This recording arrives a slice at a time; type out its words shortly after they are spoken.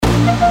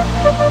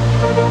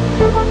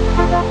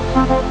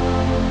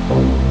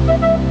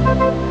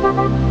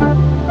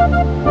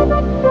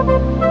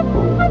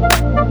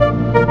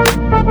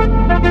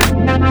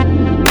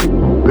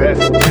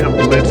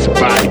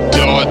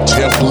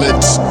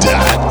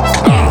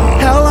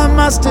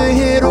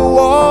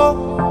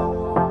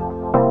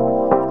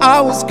I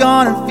was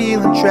gone and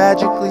feeling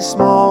tragically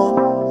small.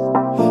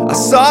 I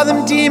saw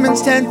them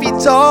demons 10 feet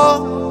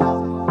tall,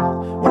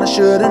 when I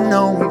should've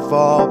known we've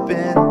all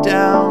been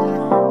down.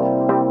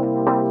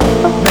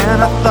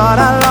 Man, I thought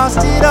I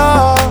lost it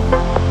all.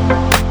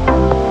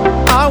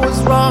 I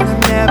was wrong, I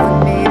never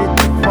needed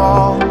to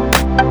fall.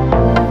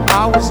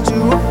 I was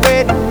too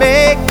afraid to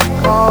make the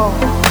call.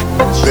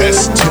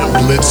 Best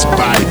templates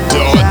by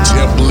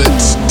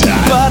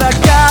DawTemplates.com. But I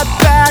got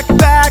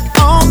back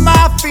on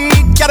my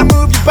feet. Gotta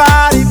move your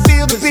body,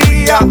 feel the beat.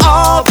 We are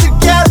all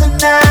together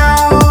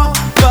now.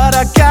 But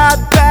I got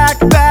back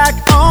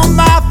on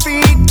my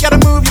feet. Gotta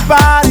move your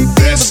body,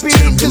 feel the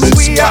beat. 'Cause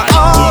we are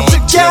all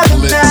together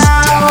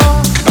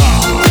now.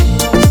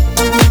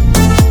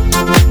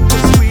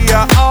 'Cause we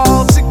are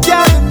all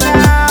together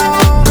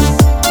now.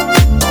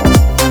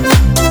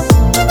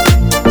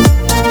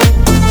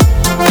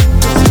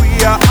 'Cause we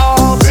are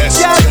all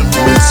together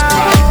now.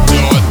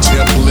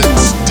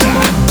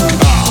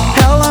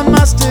 Hell, I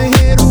must have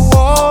hit a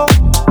wall.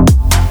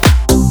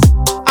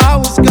 I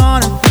was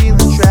gone and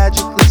feeling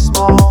tragically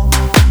small.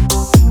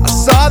 I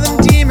saw them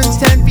demons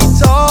 10 feet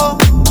tall,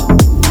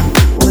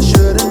 when I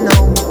should've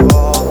known we've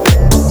all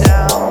been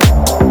down.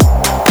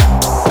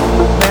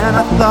 Man,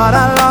 I thought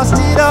I lost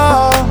it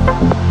all.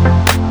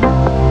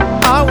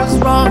 I was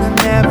wrong, I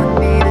never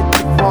needed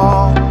to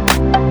fall.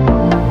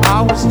 I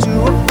was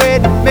too afraid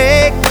to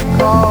make the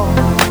call.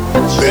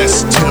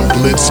 Best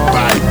templates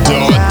by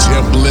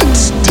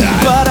DawTemplates.com.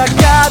 But I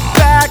got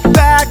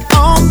back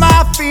on my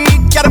feet.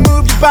 Gotta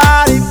move your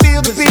body,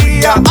 feel the beat.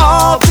 We are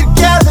all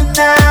together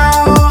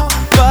now.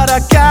 But I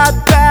got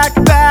back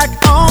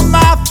on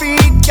my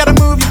feet. Gotta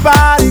move your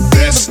body,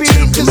 feel the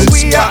beat. 'Cause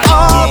we are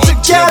all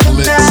together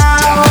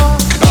now.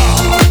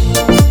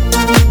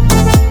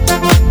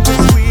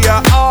 'Cause we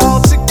are all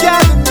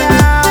together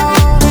now.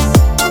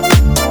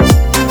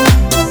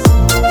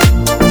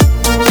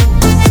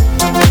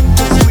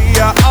 'Cause we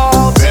are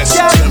all Best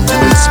together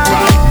templates now.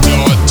 by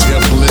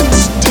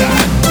DawTemplates.com.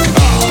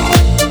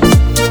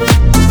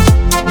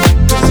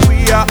 'Cause we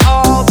are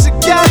all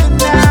together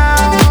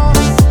now.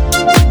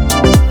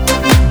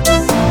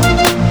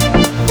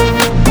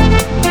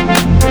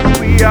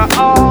 We are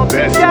all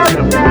Best